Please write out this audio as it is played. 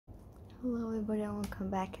Hello everybody and welcome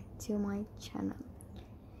back to my channel.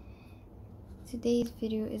 Today's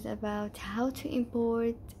video is about how to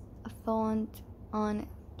import a font on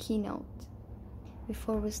Keynote.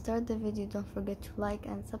 Before we start the video, don't forget to like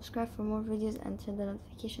and subscribe for more videos and turn the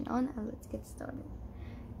notification on, and let's get started.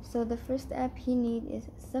 So the first app you need is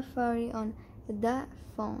Safari on the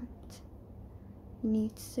font. You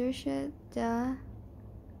need to search it, the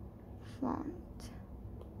font,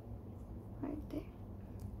 right there.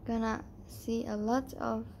 Gonna see a lot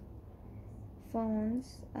of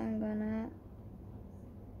fonts. I'm gonna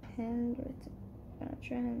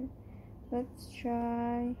handwritten. Let's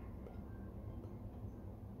try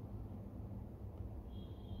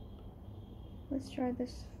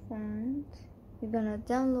this font. You're gonna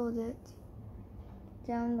download it.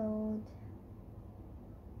 Gonna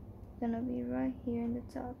be right here in the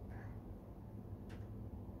top.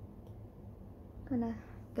 Gonna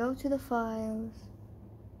go to the files.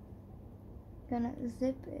 Gonna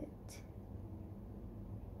zip it.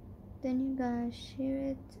 Then you're gonna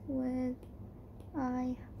share it with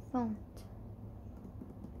iPhone.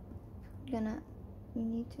 You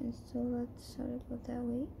need to install it. Sorry about that.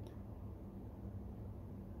 Wait.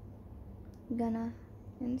 Gonna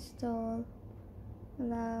install.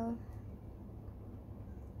 Allow.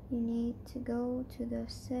 You need to go to the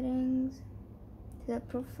settings, to the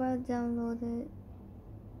profile, download it,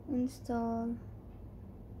 install.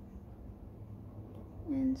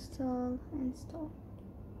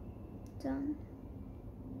 Done.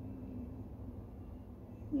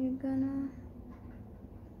 You're gonna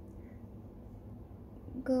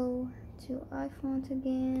go to iPhone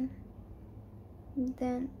again,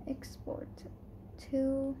 then export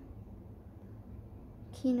to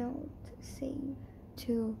Keynote, save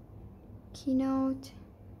to Keynote.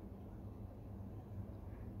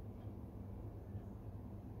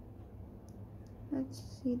 Let's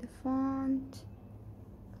see the font.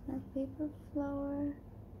 Paper flower,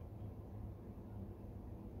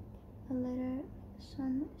 a letter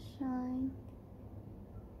sunshine,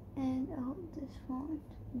 and I hope this font.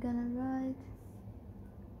 Gonna write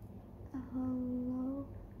a hello,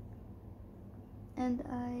 and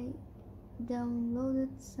I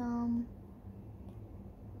downloaded some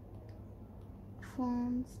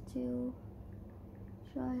fonts to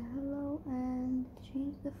try hello and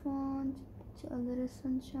change the font to a little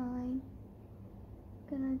sunshine.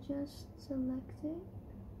 Gonna just select it.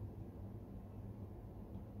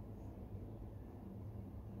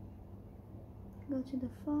 Go to the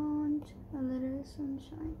font, a little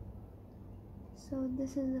sunshine. So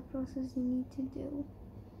this is the process you need to do,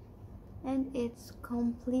 and it's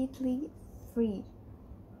completely free.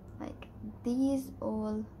 Like these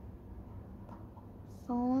all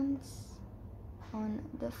fonts on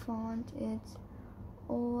the font, it's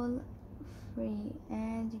all free,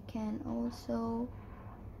 and you can also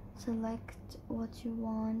select what you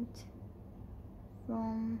want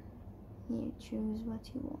from here. Choose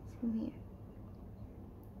what you want from here.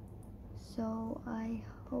 So I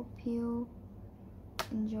hope you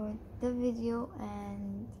enjoyed the video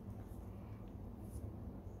and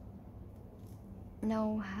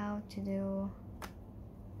know how to do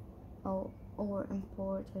or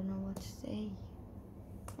import. I don't know what to say.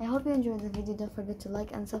 I hope you enjoyed the video. Don't forget to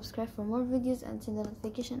like and subscribe for more videos and turn the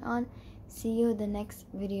notification on. See you in the next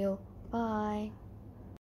video. Bye.